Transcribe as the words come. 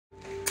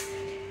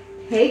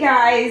Hey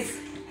guys,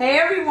 hey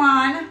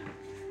everyone,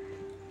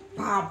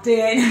 popped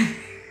in.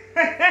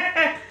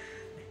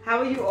 How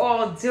are you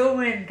all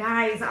doing,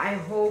 guys? I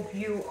hope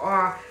you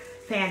are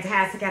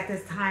fantastic at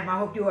this time. I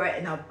hope you are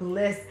in a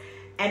bliss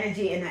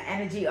energy, in the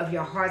energy of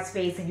your heart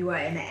space, and you are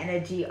in the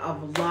energy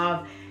of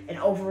love, and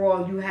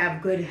overall you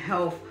have good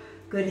health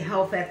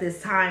at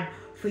this time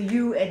for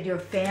you and your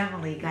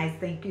family. Guys,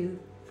 thank you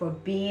for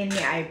being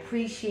here. I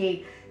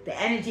appreciate the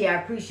energy.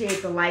 I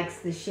appreciate the likes,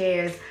 the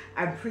shares.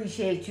 I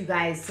appreciate you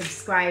guys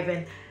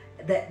subscribing.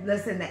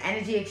 Listen, the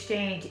energy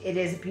exchange, it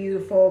is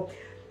beautiful.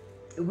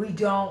 We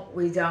don't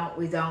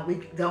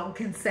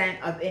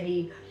consent of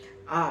any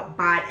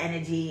bot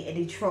energy,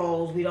 any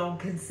trolls. We don't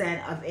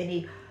consent of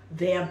any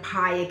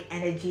vampiric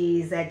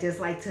energies that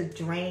just like to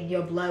drain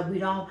your blood. We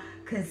don't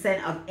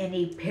consent of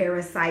any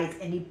parasites,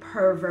 any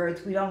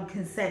perverts. We don't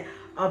consent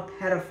of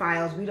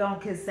pedophiles. We don't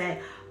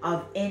consent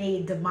of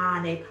any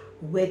demonic,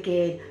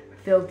 wicked,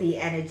 filthy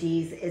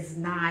energies. It's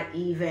not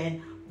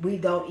even, we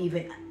don't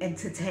even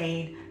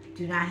entertain,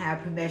 do not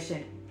have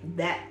permission.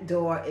 That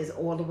door is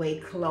all the way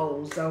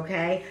closed,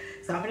 okay?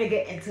 So I'm going to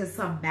get into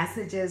some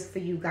messages for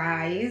you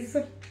guys.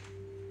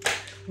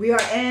 We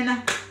are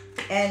in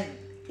an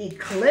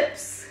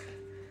eclipse.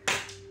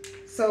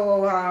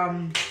 So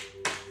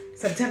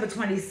September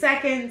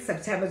 22nd,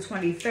 September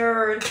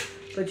 23rd.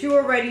 But you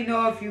already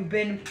know, if you've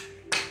been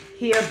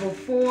here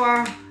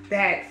before,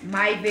 that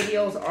my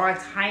videos are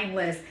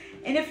timeless.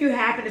 And if you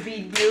happen to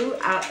be new,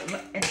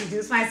 I'll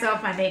introduce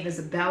myself. My name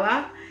is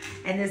Bella,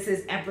 and this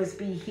is Empress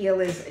B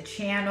Healer's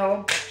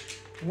channel,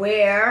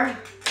 where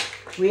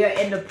we are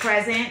in the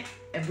present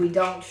and we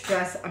don't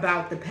stress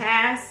about the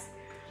past,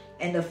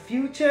 and the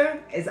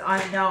future is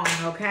unknown,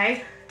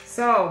 okay?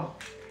 So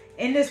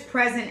in this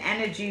present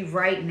energy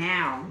right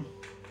now,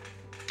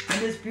 in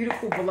this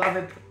beautiful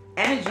beloved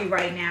energy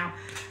right now,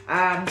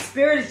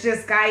 Spirit is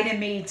just guiding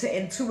me to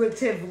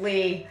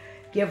intuitively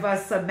give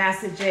us some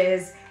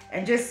messages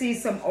and just see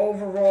some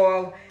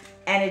overall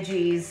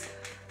energies.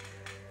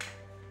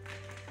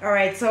 All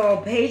right, so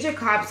Page of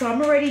Cups. So I'm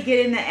already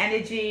getting the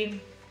energy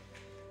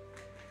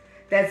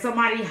that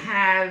somebody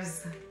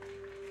has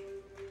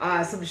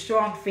some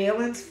strong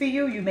feelings for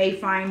you. You may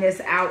find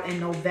this out in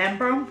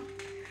November.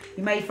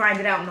 You may find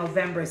it out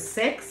November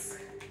 6th.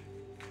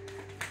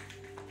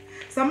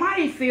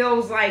 Somebody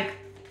feels like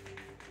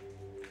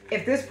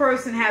if this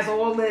person has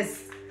all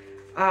this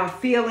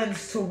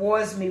feelings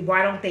towards me,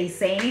 why don't they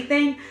say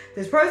anything?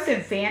 This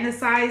person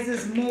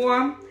fantasizes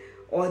more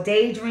or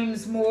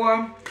daydreams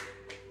more,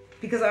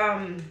 because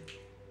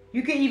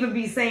you can even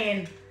be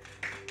saying,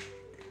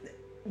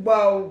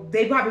 well,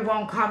 they probably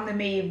won't come to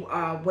me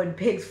when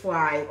pigs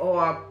fly,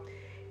 or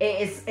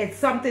it's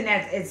something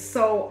that is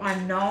so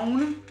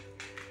unknown.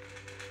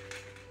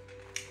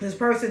 This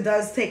person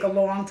does take a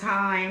long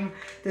time.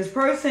 This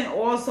person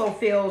also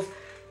feels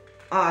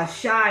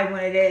shy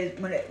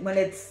when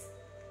it's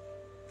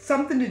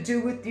something to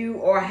do with you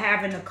or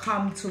having to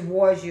come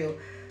towards you.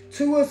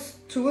 Two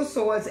of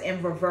Swords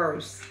in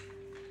reverse.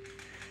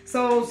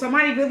 So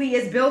somebody really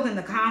is building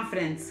the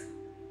confidence.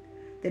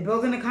 They're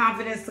building the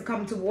confidence to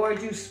come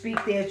towards you,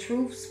 speak their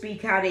truth,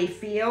 speak how they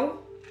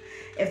feel.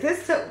 If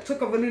this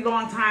took a really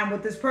long time,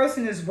 what this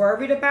person is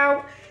worried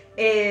about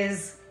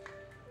is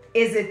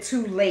it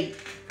too late?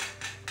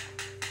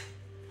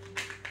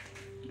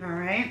 All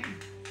right.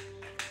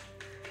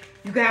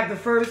 You could have the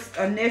first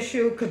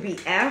initial, could be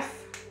F.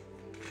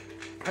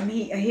 I'm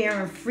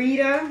hearing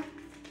Frida.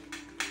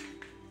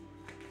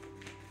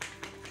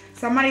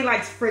 Somebody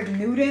likes Frig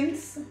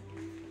Newtons.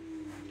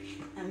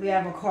 And we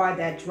have a card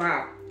that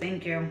dropped.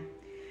 Thank you.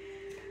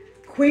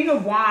 Queen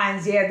of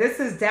Wands. Yeah, this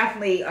is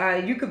definitely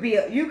you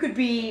could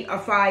be a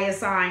fire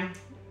sign.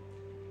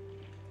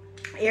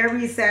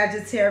 Aries,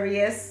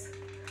 Sagittarius,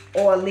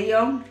 or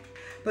Leo.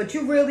 But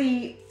you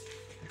really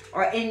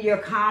are in your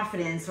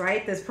confidence,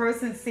 right? This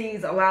person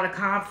sees a lot of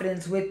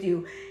confidence with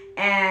you,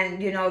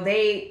 and you know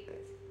they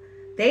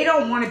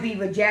don't want to be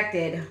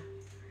rejected.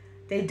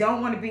 They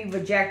don't want to be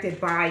rejected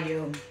by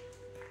you.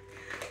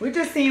 We're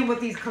just seeing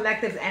what these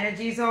collective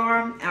energies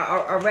are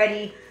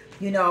already.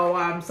 You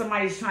know,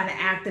 somebody's trying to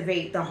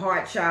activate the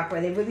heart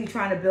chakra. They're really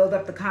trying to build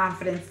up the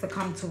confidence to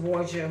come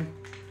towards you.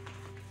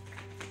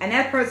 And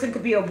that person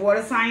could be a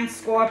water sign,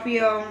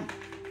 Scorpio,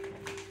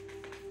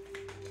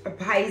 a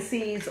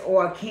Pisces,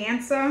 or a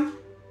Cancer.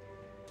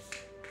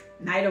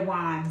 Knight of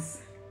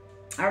Wands.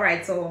 All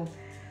right, so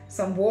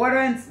some water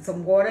and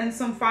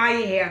some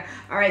fire here.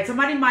 All right,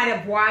 somebody might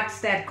have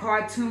watched that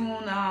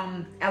cartoon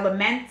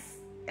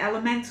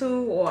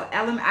Elemental or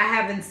Element. I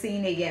haven't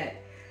seen it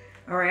yet.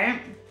 All right,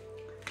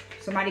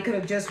 somebody could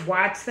have just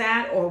watched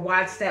that or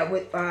watched that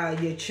with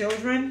your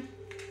children.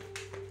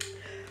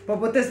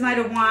 But with this Knight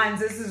of Wands,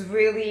 this is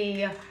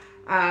really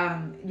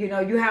you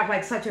know, you have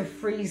like such a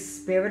free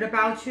spirit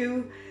about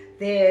you.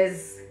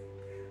 There's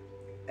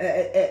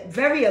a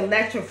very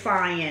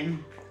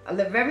electrifying.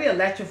 Very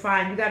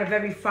electrifying. You got a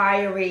very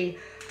fiery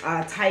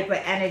type of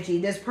energy.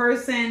 This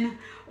person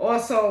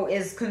also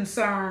is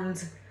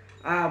concerned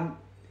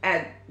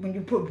at when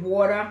you put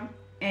water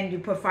and you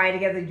put fire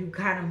together, you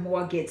kind of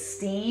more get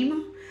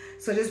steam.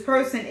 So this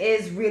person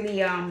is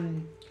really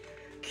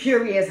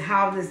curious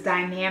how this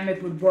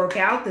dynamic would work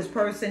out. This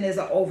person is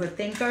an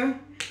overthinker.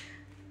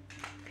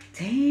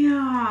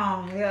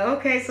 Damn. Yeah,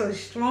 okay, so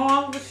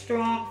strong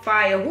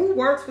fire. Who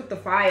works with the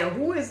fire?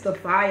 Who is the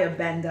fire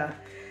bender?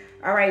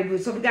 All right,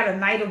 so we got a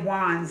Knight of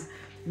Wands.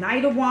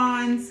 Knight of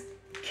Wands,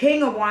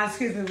 King of Wands,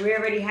 excuse me. We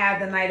already have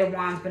the Knight of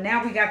Wands, but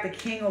now we got the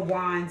King of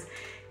Wands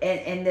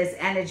in this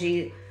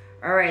energy.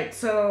 All right,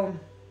 so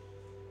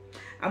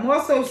I'm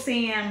also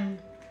seeing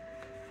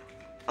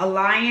a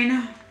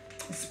lion,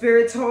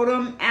 spirit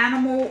totem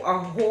animal, a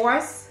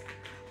horse.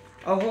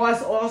 A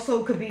horse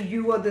also could be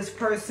you or this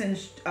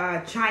person's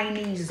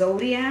Chinese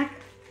zodiac.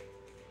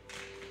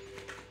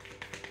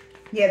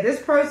 Yeah,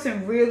 this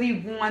person really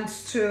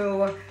wants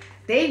to,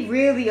 they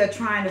really are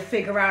trying to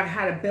figure out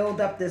how to build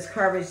up this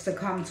courage to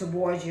come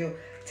towards you.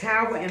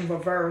 Tower in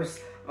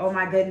reverse. Oh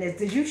my goodness.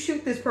 Did you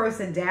shoot this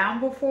person down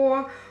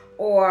before?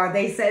 Or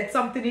they said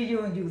something to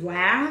you and you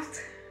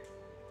laughed?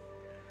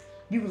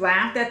 You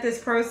laughed at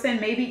this person?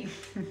 Maybe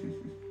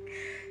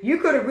you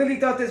could have really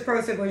thought this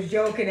person was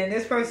joking and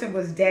this person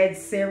was dead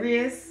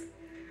serious.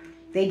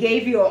 They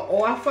gave you an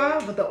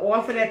offer, but the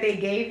offer that they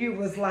gave you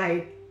was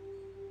like,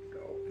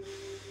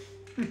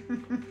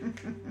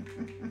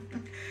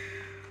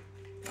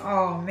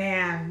 oh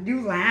man,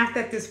 you laughed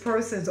at this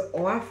person's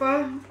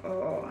offer?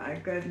 Oh my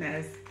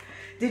goodness.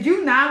 Did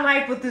you not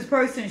like what this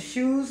person's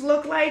shoes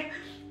look like?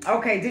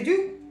 Okay, did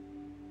you?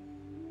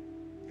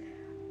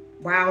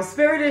 Wow,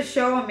 Spirit is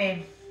showing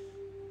me.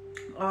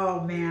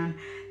 Oh man.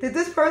 Did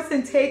this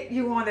person take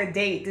you on a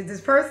date? Did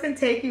this person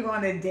take you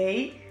on a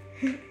date?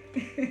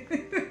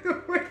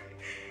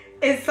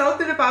 It's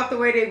something about the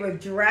way they were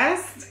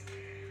dressed.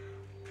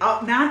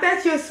 Not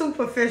that you're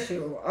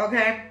superficial,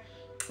 okay?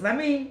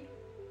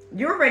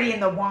 You're already in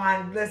the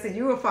wand. Listen,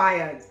 you are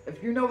fire.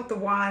 If you know what the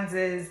wands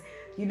is,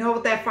 you know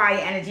what that fire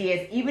energy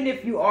is. Even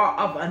if you are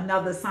of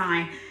another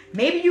sign,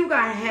 maybe you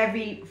got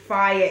heavy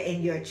fire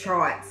in your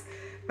charts.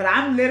 But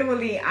I'm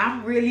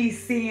really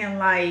seeing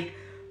like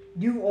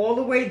you all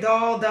the way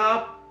dolled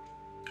up,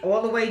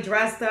 all the way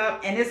dressed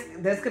up. And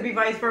this could be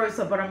vice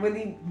versa, but I'm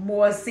really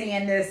more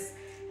seeing this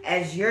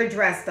as you're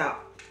dressed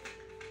up.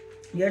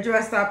 You're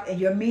dressed up and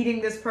you're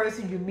meeting this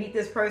person. You meet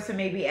this person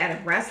maybe at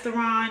a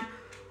restaurant,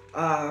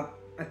 a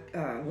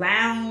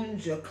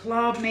lounge, a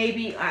club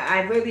maybe.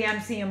 I really am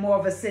seeing more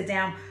of a sit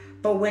down.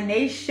 But when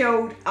they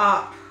showed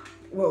up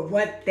with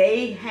what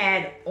they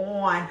had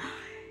on,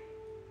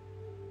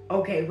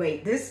 okay,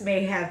 wait, this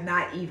may have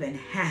not even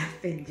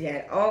happened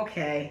yet.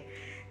 Okay.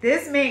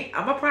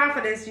 I'm a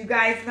prophetess. You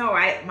guys know,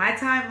 my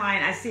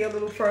timeline, I see a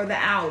little further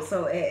out.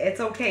 So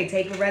it's okay.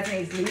 Take what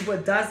resonates, leave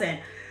what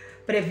doesn't.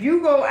 But if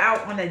you go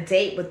out on a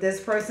date with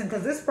this person,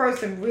 because this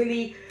person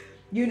really,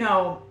 you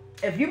know,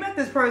 if you met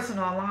this person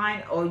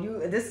online or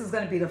this is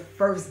going to be the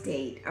first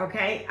date,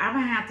 okay? I'm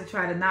going to have to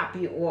try to not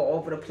be all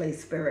over the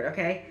place, Spirit,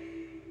 okay?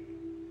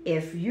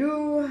 If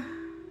you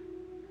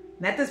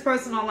met this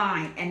person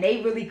online and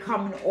they really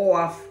coming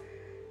off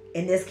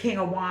in this King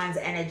of Wands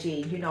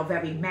energy, you know,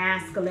 very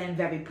masculine,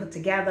 very put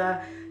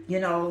together, you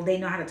know, they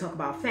know how to talk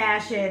about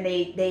fashion.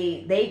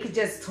 They could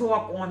just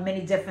talk on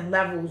many different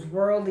levels,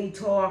 worldly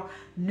talk,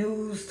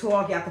 news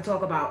talk. Y'all can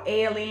talk about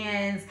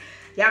aliens.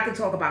 Y'all can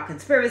talk about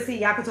conspiracy.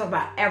 Y'all can talk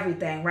about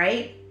everything,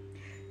 right?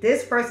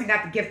 This person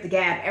got the gift of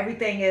gab.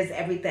 Everything is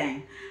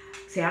everything.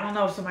 See, I don't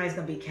know if somebody's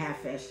going to be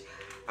catfish.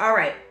 All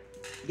right.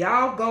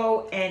 Y'all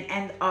go and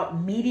end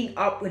up meeting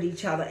up with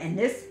each other. And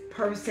this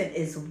person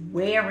is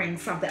wearing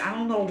something. I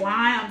don't know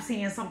why I'm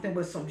seeing something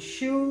with some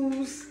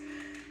shoes.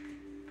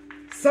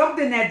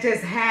 Something that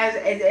just has,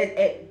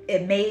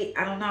 it made,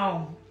 I don't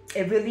know.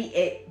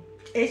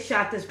 It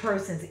shot this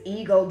person's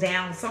ego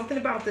down. Something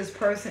about this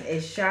person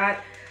is shot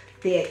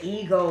their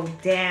ego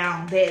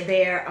down.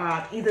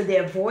 Their either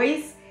their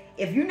voice.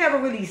 If you never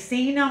really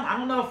seen them, I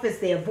don't know if it's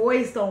their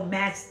voice don't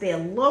match their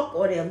look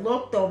or their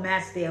look don't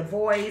match their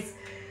voice.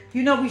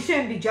 You know, we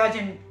shouldn't be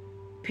judging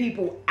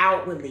people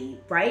outwardly,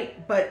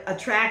 right? But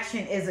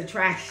attraction is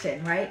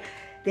attraction, right?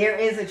 There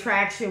is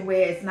attraction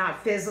where it's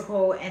not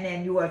physical, and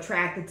then you are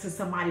attracted to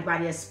somebody by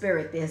their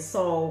spirit, their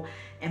soul,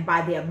 and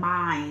by their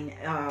mind.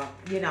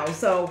 You know,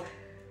 so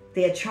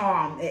their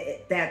charm,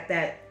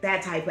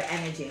 that type of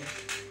energy.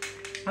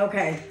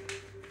 Okay,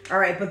 all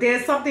right. But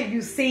there's something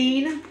you've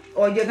seen,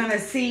 or you're gonna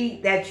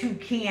see that you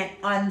can't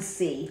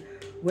unsee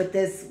with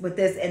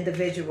this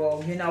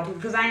individual. You know,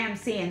 because I am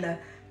seeing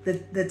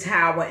the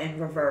Tower in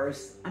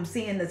reverse. I'm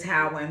seeing the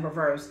Tower in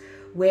reverse,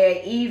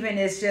 where even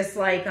it's just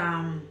like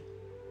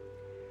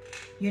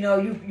you know,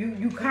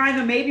 you kind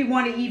of maybe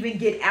want to even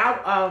get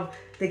out of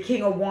the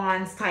King of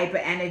Wands type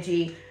of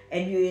energy,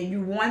 and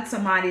you want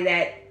somebody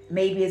that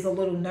maybe is a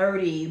little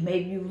nerdy.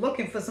 Maybe you're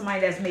looking for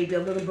somebody that's maybe a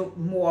little bit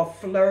more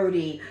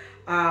flirty,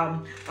 a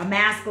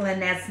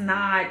masculine that's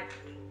not,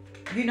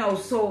 you know,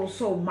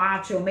 so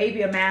macho.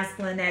 Maybe a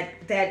masculine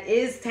that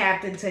is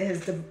tapped into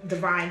his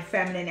divine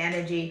feminine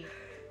energy.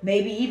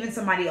 Maybe even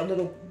somebody a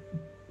little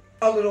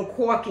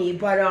quirky,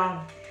 but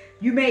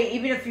you may,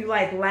 even if you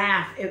like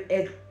laugh,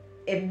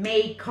 it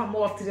may come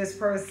off to this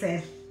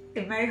person.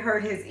 It may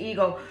hurt his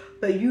ego,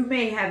 but you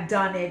may have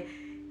done it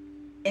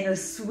in a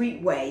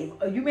sweet way.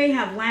 Or you may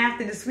have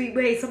laughed in a sweet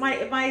way.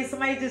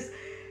 Somebody just,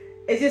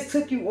 it just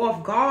took you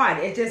off guard.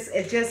 It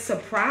just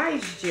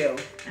surprised you.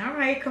 All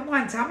right, come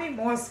on, tell me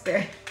more,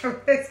 Spirit.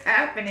 What's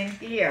happening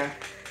here?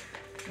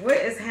 What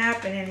is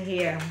happening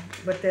here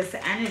with this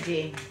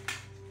energy?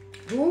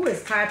 Who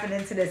is tapping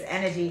into this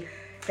energy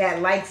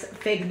that likes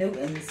fig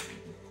Newtons?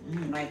 I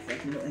don't like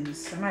fig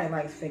Newtons. Somebody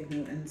likes fig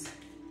Newtons.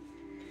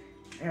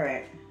 All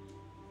right.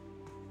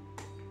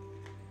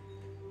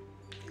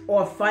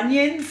 Or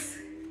Funyuns.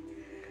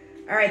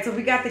 All right, so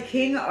we got the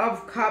King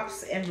of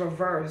Cups in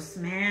reverse.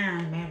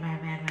 Man.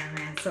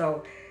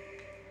 So,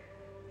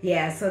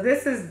 yeah, so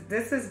this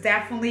is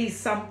definitely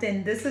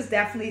something. This is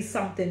definitely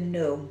something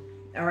new.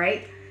 All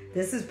right.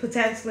 This is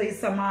potentially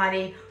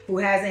somebody who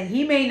hasn't.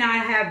 He may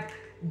not have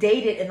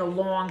dated in a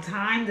long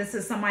time. This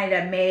is somebody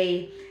that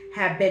may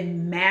have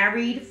been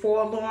married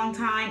for a long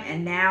time,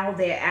 and now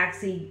they're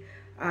actually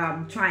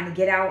trying to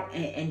get out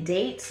and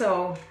date.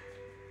 So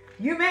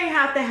you may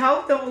have to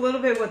help them a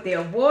little bit with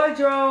their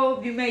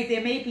wardrobe. There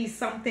may be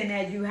something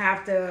that you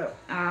have to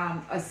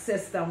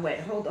assist them with.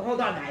 Hold on,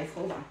 guys.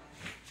 Hold on.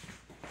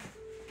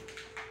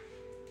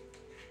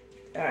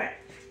 All right.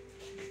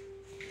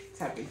 Let's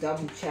have to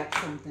double check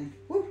something.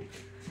 Woo.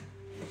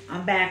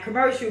 I'm back.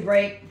 Commercial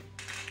break.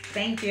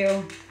 Thank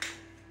you.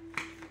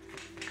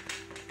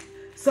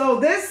 So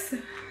this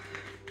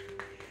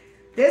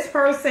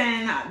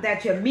person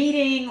that you're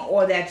meeting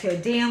or that you're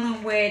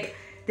dealing with,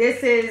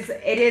 it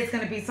is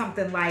going to be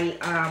something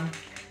like,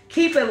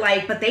 keep it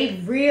light, but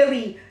they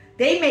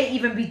may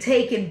even be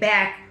taken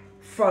back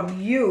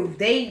from you.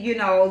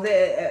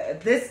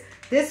 This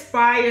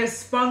fire,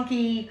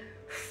 spunky,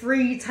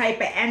 free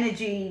type of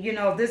energy,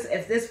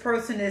 if this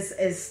person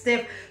is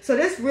stiff. So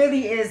this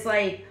really is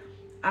like,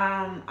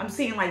 I'm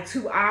seeing like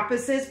two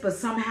opposites, but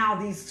somehow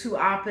these two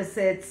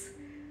opposites,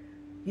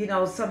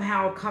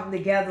 somehow come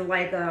together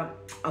like a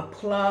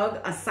plug,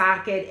 a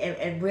socket,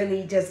 and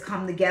really just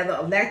come together,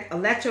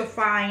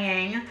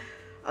 electrifying.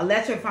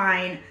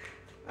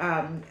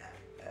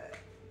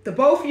 The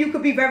both of you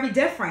could be very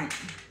different.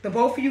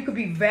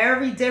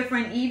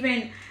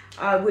 Even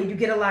where you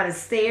get a lot of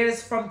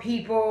stares from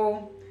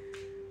people.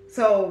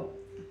 So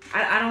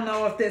I don't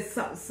know if this,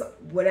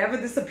 whatever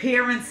this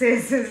appearance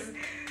is,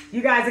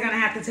 you guys are going to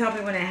have to tell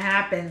me when it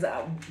happens.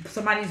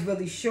 Somebody's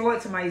really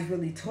short, somebody's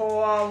really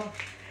tall.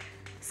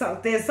 So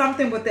there's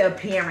something with the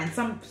appearance.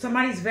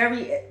 Somebody's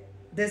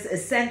this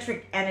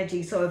eccentric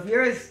energy. So if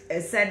you're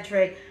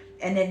eccentric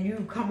and then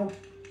you come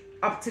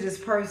up to this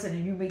person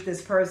and you meet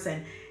this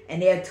person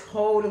and they're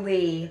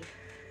totally,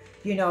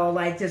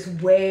 like just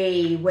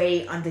way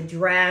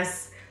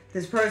underdressed.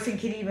 This person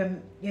can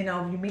even, you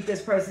meet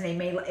this person, they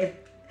may, if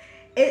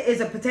it is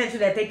a potential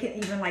that they can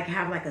even like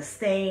have like a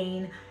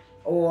stain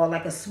or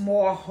like a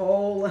small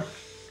hole.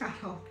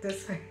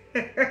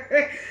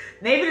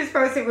 Maybe this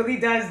person really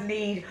does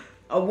need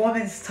a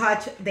woman's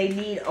touch. They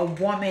need a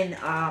woman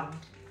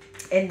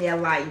in their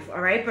life.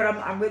 All right. But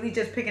I'm really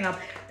just picking up.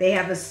 They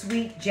have a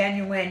sweet,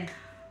 genuine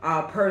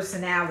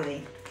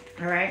personality.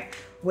 All right.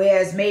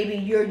 Whereas maybe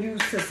you're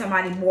used to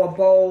somebody more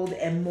bold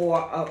and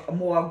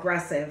more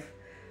aggressive.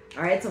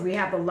 All right. So we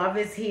have the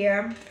Lovers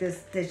here.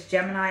 This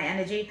Gemini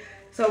energy.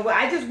 So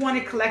I just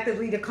wanted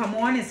collectively to come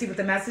on and see what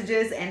the message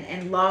is,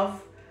 and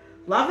love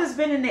has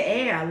been in the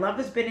air. Love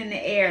has been in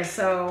the air.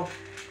 So,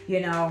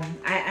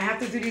 I have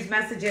to do these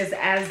messages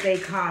as they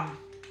come.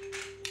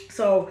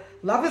 So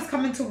love is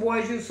coming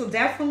towards you. So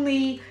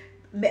definitely,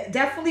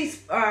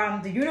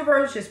 the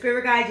universe, your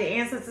spirit guide, your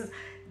ancestors,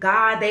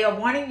 God, they are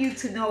wanting you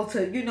to know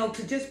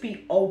to just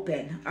be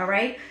open. All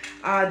right.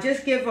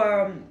 Just give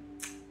a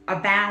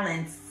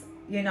balance,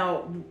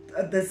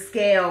 the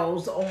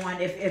scales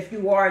on if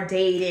you are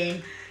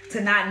dating,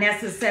 to not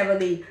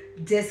necessarily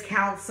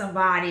discount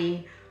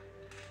somebody.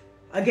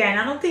 Again,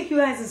 I don't think you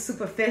guys are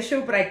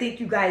superficial, but I think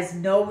you guys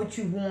know what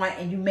you want,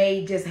 and you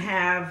may just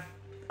have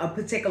a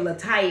particular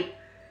type.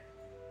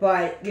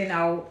 But,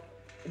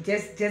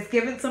 just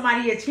giving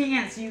somebody a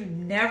chance, you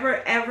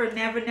never, ever,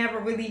 never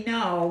really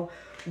know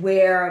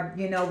where,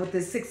 with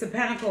the Six of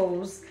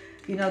Pentacles,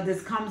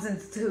 this comes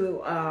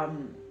into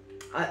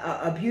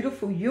a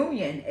beautiful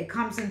union. It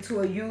comes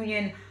into a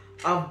union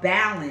of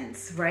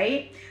balance,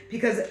 right?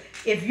 Because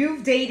if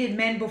you've dated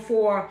men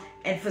before,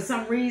 and for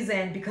some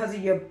reason, because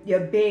of your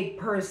big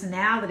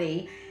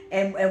personality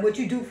and what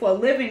you do for a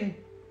living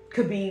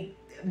could be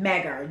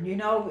mega,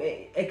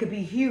 it could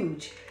be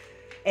huge.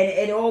 And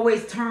it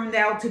always turned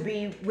out to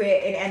be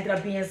where it ended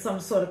up being some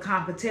sort of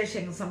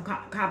competition,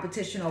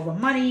 competition over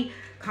money,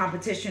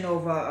 competition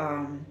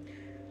over,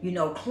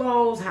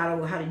 clothes. How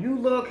do you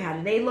look? How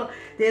do they look?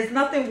 There's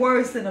nothing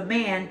worse than a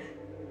man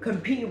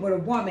competing with a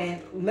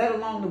woman, let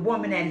alone the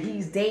woman that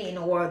he's dating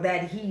or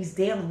that he's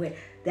dealing with.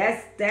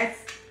 That's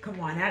come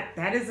on,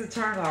 that is a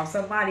turn off.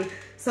 Somebody.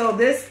 So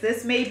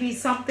this may be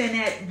something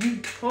that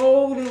you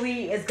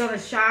totally is gonna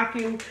shock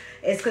you.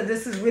 It's because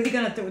this is really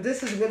gonna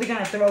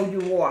throw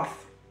you off.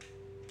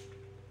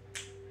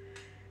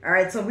 All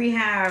right, so we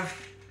have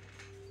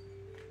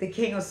the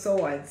King of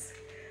Swords.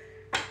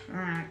 All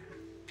right.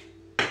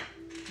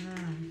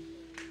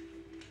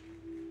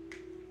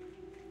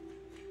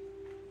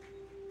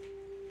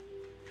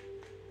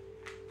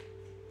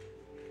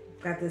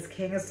 Got this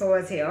King of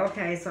Swords here.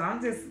 Okay, so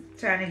I'm just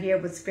trying to hear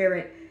what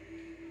Spirit,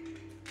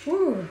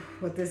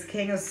 with this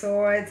King of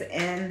Swords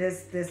and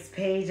this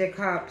Page of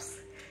Cups.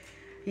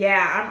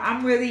 Yeah,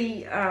 I'm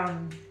really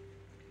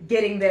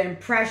getting the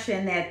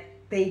impression that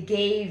they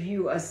gave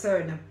you a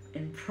certain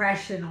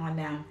impression on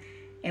them,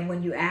 and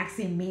when you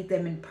actually meet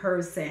them in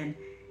person,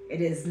 it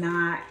is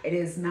not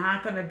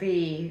going to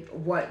be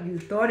what you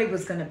thought it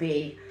was going to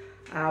be.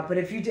 But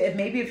if you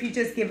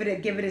just give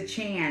it a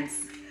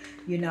chance,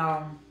 you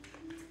know.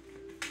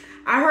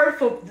 I heard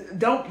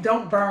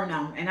don't burn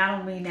them, and I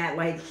don't mean that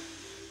in the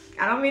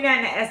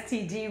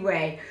STG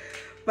way,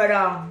 but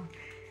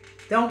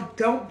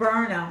don't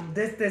burn them.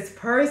 This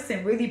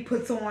person really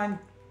puts on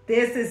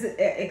this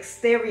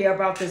exterior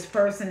about this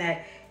person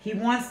that he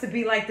wants to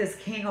be like this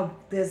king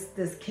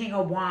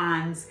of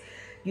wands,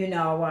 you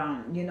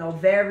know,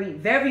 very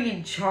very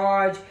in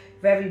charge,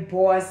 very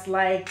boss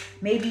like,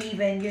 maybe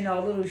even, you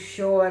know, a little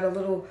short, a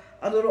little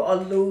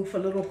aloof, a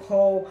little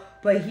cold,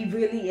 but he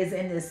really is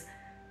in this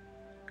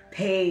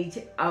Page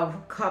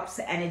of Cups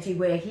energy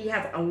where he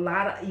has a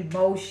lot of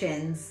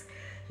emotions,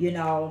 you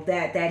know,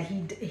 that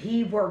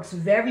he works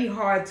very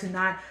hard to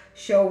not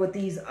show what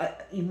these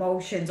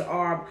emotions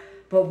are,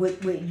 but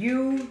with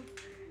you,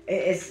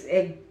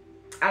 I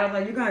don't know,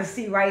 you're gonna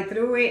see right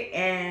through it,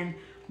 and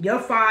your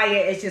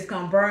fire is just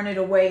gonna burn it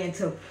away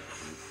into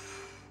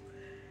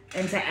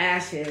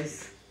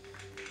ashes.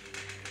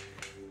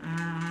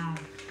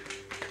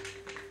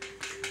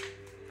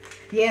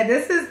 Yeah,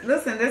 this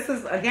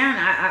is again,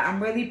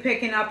 I'm really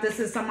picking up, this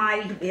is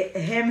somebody,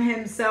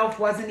 himself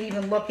wasn't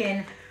even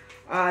looking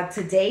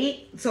to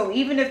date. So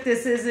even if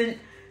this isn't,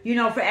 you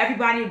know, for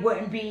everybody, it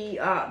wouldn't be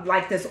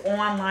like this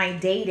online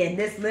dating.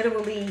 This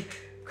literally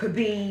could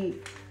be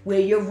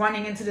where you're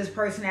running into this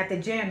person at the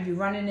gym, you're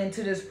running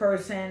into this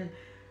person,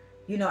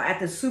 you know, at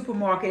the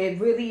supermarket. It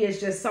really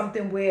is just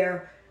something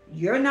where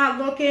you're not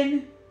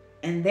looking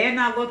and they're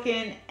not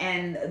looking,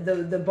 and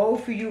the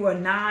both of you are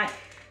not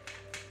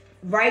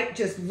right,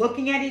 just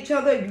looking at each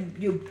other.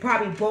 You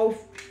probably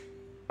both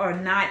are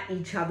not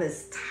each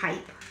other's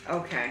type.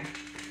 Okay,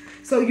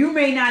 so you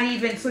may not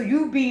even, so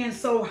you being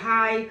so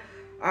high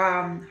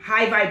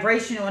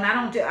vibrational, and I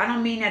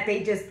don't mean that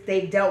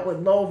they've dealt with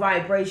low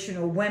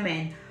vibrational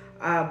women,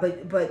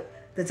 but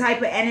the type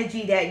of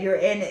energy that you're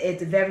in,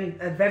 it's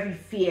very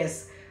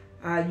fierce.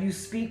 You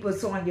speak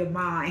what's on your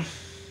mind.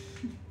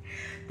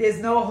 There's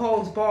no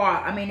holds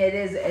barred. I mean,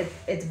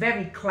 it's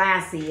very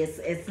classy.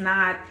 It's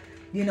not,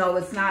 you know,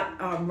 it's not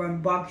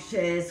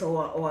rambunctious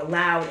or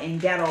loud and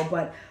ghetto,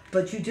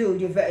 but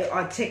you're very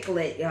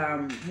articulate.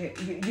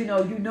 You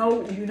know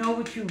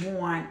what you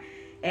want,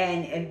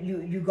 and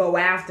you go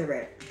after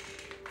it.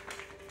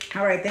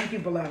 All right, thank you,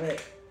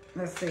 beloved.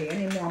 Let's see,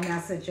 any more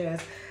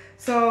messages?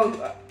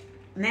 So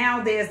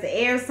now there's the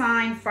air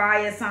sign,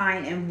 fire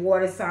sign, and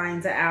water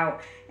signs are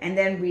out, and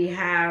then we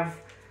have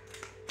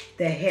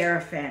the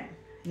Hierophant.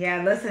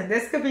 Yeah, listen,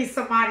 this could be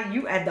somebody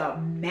you end up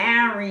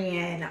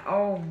marrying.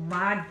 Oh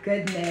my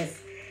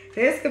goodness.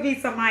 This could be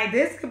somebody,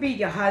 this could be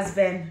your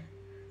husband.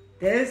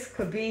 This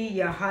could be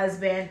your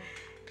husband.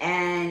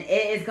 And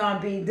it is going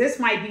to be, this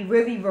might be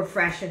really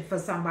refreshing for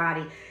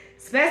somebody.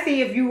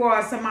 Especially if you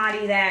are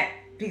somebody that,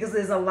 because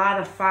there's a lot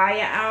of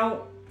fire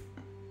out,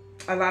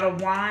 a lot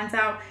of wands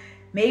out.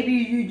 Maybe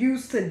you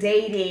used to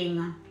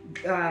dating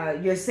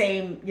your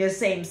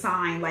same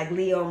sign, like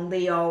Leo and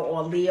Leo,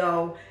 or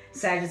Leo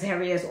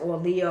Sagittarius, or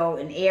Leo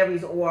and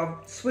Aries, or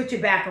switch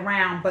it back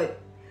around, but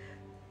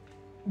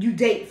you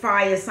date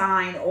fire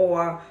sign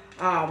or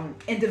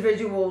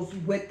individuals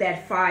with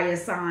that fire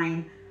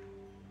sign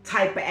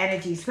type of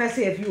energy,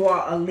 especially if you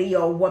are a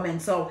Leo woman.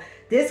 So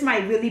this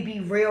might really be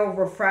real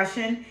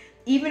refreshing,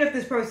 even if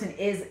this person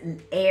is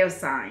an air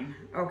sign.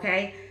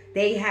 Okay,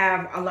 they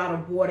have a lot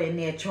of water in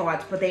their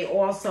charts, but they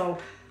also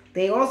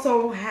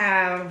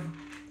have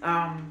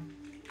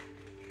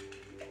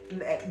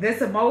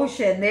this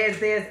emotion.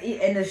 There's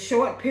in a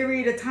short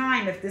period of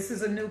time, if this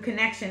is a new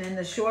connection, in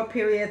the short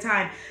period of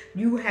time,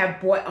 you have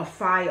brought a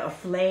fire, a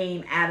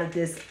flame out of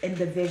this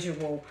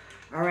individual.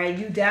 All right,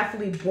 you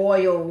definitely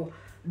boil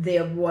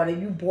their water.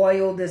 You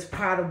boil this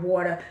pot of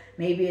water.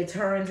 Maybe it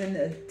turns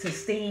into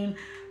steam.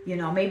 You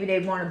know, maybe they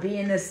want to be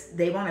in this,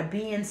 they want to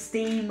be in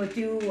steam with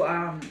you.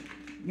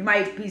 You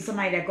might be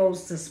somebody that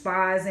goes to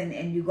spas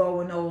and you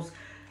go in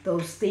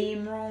those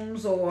steam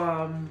rooms,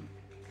 or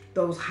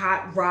those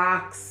hot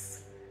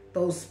rocks,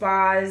 those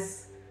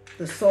spas,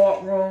 the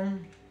salt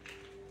room.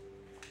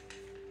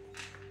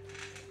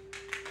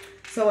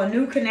 So a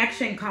new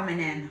connection coming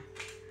in.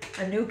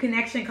 A new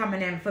connection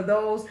coming in for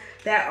those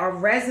that are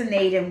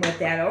resonating with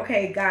that.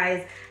 Okay,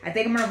 guys, I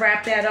think I'm going to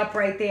wrap that up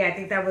right there. I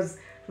think that was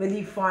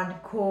really fun,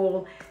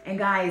 cool. And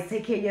guys,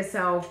 take care of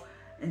yourself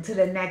until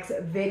the next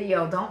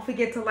video. Don't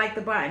forget to like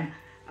the button.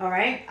 All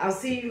right, I'll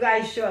see you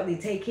guys shortly.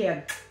 Take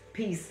care.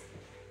 Peace.